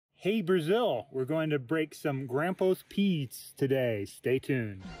Hey Brazil, we're going to break some Grampo Ps today. Stay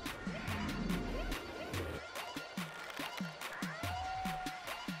tuned.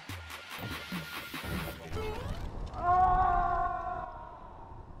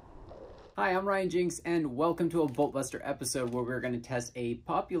 Hi, I'm Ryan Jinks, and welcome to a Bolt Buster episode where we're going to test a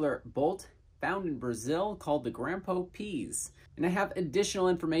popular bolt found in Brazil called the Grampo Ps. And I have additional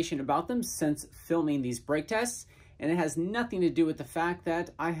information about them since filming these brake tests, and it has nothing to do with the fact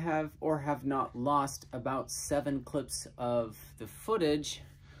that I have or have not lost about 7 clips of the footage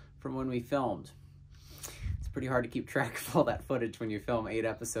from when we filmed. It's pretty hard to keep track of all that footage when you film 8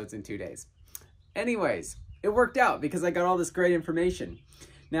 episodes in 2 days. Anyways, it worked out because I got all this great information.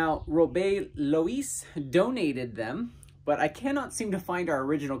 Now, Robé Lois donated them, but I cannot seem to find our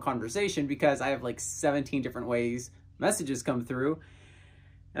original conversation because I have like 17 different ways messages come through,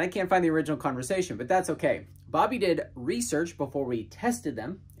 and I can't find the original conversation, but that's okay. Bobby did research before we tested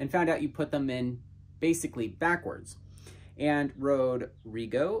them and found out you put them in basically backwards. And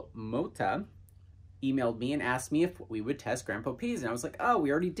Rodrigo Mota emailed me and asked me if we would test Grampo Ps, and I was like, oh,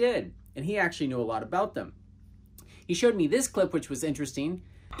 we already did. And he actually knew a lot about them. He showed me this clip, which was interesting.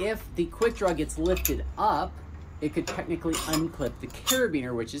 If the quick draw gets lifted up, it could technically unclip the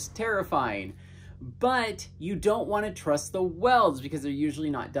carabiner, which is terrifying. But you don't want to trust the welds because they're usually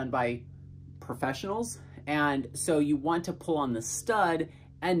not done by professionals. And so you want to pull on the stud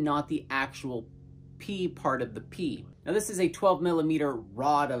and not the actual P part of the P. Now this is a 12mm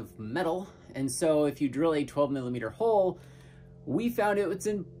rod of metal. And so if you drill a 12mm hole, we found it was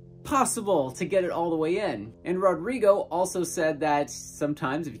impossible to get it all the way in. And Rodrigo also said that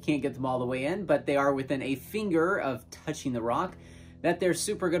sometimes if you can't get them all the way in, but they are within a finger of touching the rock, that they're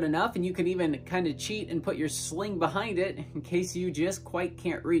super good enough, and you can even kind of cheat and put your sling behind it in case you just quite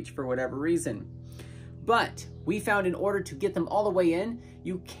can't reach for whatever reason. But we found in order to get them all the way in,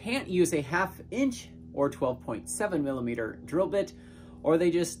 you can't use a 1/2 inch or 12.7mm drill bit, or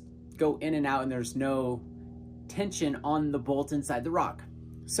they just go in and out and there's no tension on the bolt inside the rock.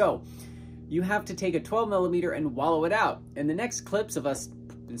 So you have to take a 12mm and wallow it out. And the next clips of us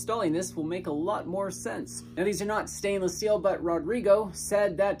installing this will make a lot more sense. Now these are not stainless steel, but Rodrigo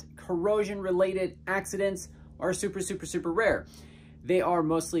said that corrosion related accidents are super rare. They are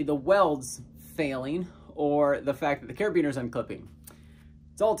mostly the welds failing or the fact that the carabiner's unclipping.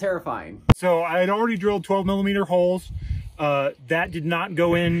 It's all terrifying. So I had already drilled 12mm holes. That did not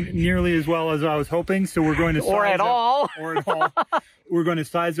go in nearly as well as I was hoping. So we're going to size or at all. We're going to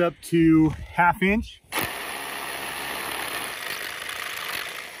size up to 1/2 inch.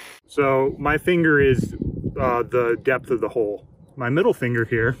 So my finger is the depth of the hole. My middle finger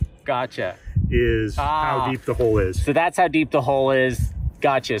here Gotcha. is how deep the hole is. So that's how deep the hole is.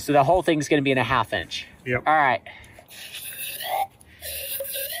 Gotcha. So the whole thing's going to be in a 1/2 inch. Yep. All right.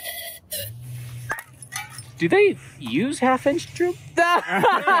 Do they use 1/2 inch drill?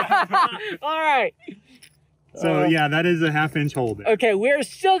 All right. So yeah, that is a 1/2 inch hole there. Okay, we're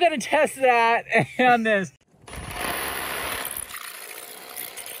still going to test that on this.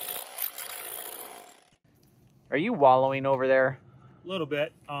 Are you wallowing over there? A little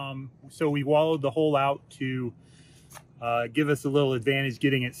bit. So we wallowed the hole out to give us a little advantage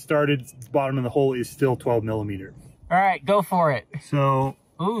getting it started. Bottom of the hole is still 12mm. All right, go for it. So,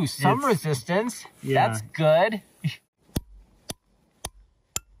 ooh, some resistance. Yeah. That's good.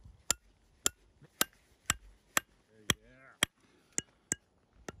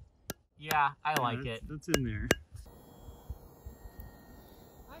 Yeah, I like it. That's in there.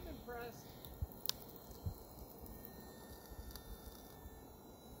 I'm impressed.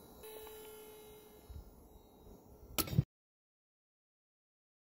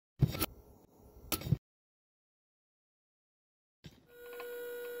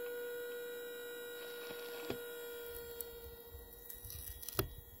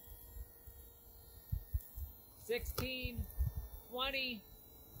 $16, $20,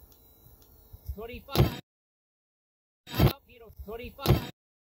 $25, $25.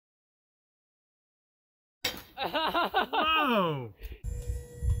 Whoa!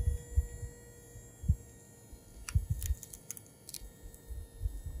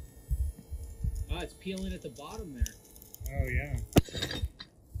 Oh, it's peeling at the bottom there. Oh yeah.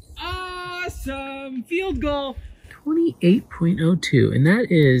 Awesome! Field goal! 28.02, and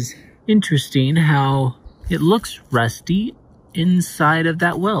that is interesting how it looks rusty inside of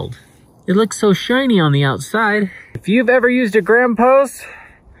that weld. It looks so shiny on the outside. If you've ever used a Grampo,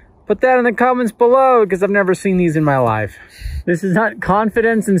 put that in the comments below because I've never seen these in my life. This is not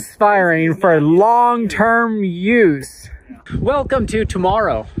confidence inspiring for long-term use. Welcome to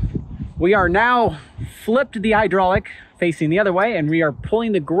tomorrow. We are now flipped the hydraulic facing the other way, and we are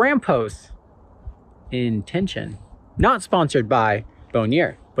pulling the Grampos in tension. Not sponsored by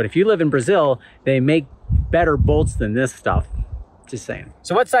Bonnier, but if you live in Brazil, they make better bolts than this stuff. Just saying.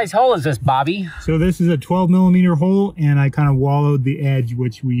 So what size hole is this, Bobby? So this is a 12mm hole, and I kind of wallowed the edge,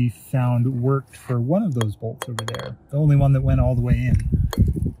 which we found worked for one of those bolts over there. The only one that went all the way in.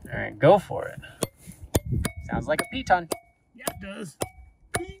 All right, go for it. Sounds like a piton. Yeah, it does.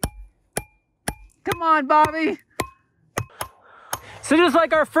 Come on, Bobby. So just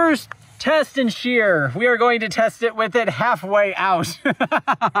like our first test in shear, we are going to test it with it halfway out.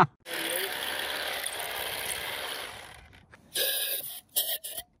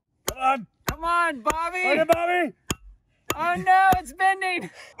 Come on, Bobby! Okay, Bobby! Oh no, it's bending!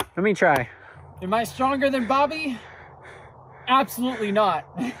 Let me try. Am I stronger than Bobby? Absolutely not.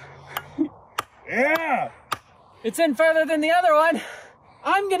 Yeah! It's in further than the other one.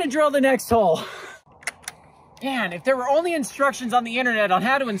 I'm gonna drill the next hole. Man, if there were only instructions on the internet on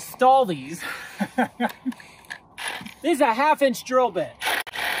how to install these. This is a 1/2-inch drill bit.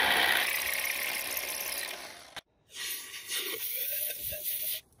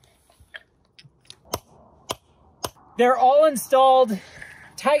 They're all installed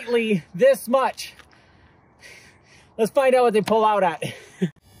tightly this much. Let's find out what they pull out at. I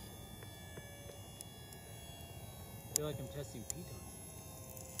feel like I'm testing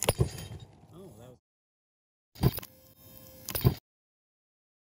pitons. Oh, that was...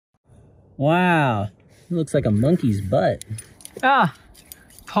 Wow, it looks like a monkey's butt. Ah,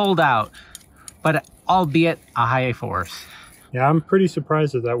 pulled out, but albeit a high force. Yeah, I'm pretty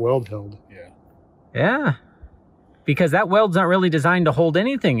surprised that weld held. Yeah. Yeah. Because that weld's not really designed to hold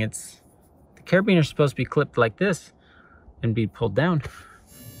anything. The carabiner is supposed to be clipped like this and be pulled down.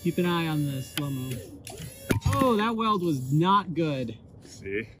 Keep an eye on the slow-mo. Oh, that weld was not good.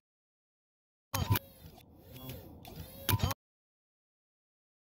 See?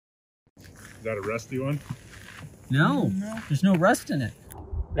 Is that a rusty one? No, there's no rust in it.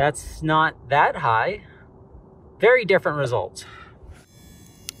 That's not that high. Very different results.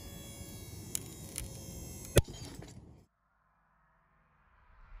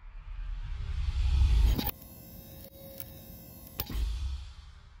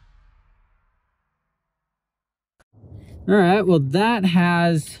 All right, well, that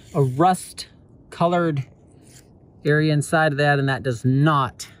has a rust colored area inside of that, and that does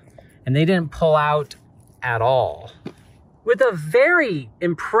not. And they didn't pull out at all. With a very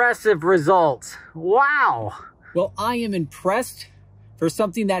impressive result. Wow. Well, I am impressed for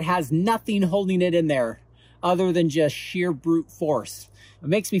something that has nothing holding it in there other than just sheer brute force. It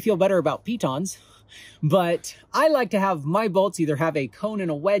makes me feel better about pitons, but I like to have my bolts either have a cone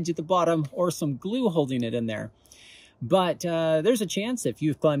and a wedge at the bottom or some glue holding it in there. But there's a chance if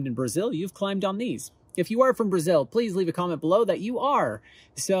you've climbed in Brazil, you've climbed on these. If you are from Brazil, please leave a comment below that you are,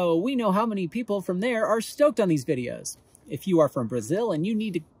 so we know how many people from there are stoked on these videos. If you are from Brazil and you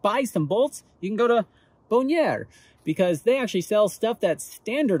need to buy some bolts, you can go to Bonnier, because they actually sell stuff that's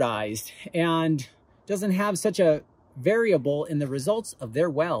standardized and doesn't have such a variable in the results of their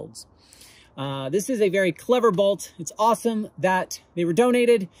welds. This is a very clever bolt. It's awesome that they were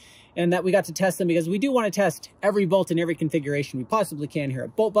donated and that we got to test them, because we do want to test every bolt in every configuration we possibly can here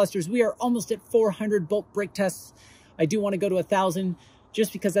at Bolt Busters. We are almost at 400 bolt break tests. I do want to go to 1,000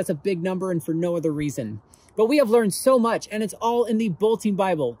 just because that's a big number and for no other reason. But we have learned so much, and it's all in the Bolting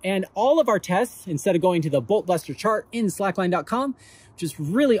Bible. And all of our tests, instead of going to the Bolt Buster chart in slackline.com, which is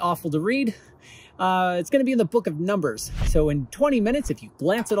really awful to read, it's going to be in the book of Numbers. So in 20 minutes, if you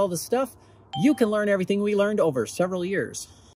glance at all this stuff, you can learn everything we learned over several years.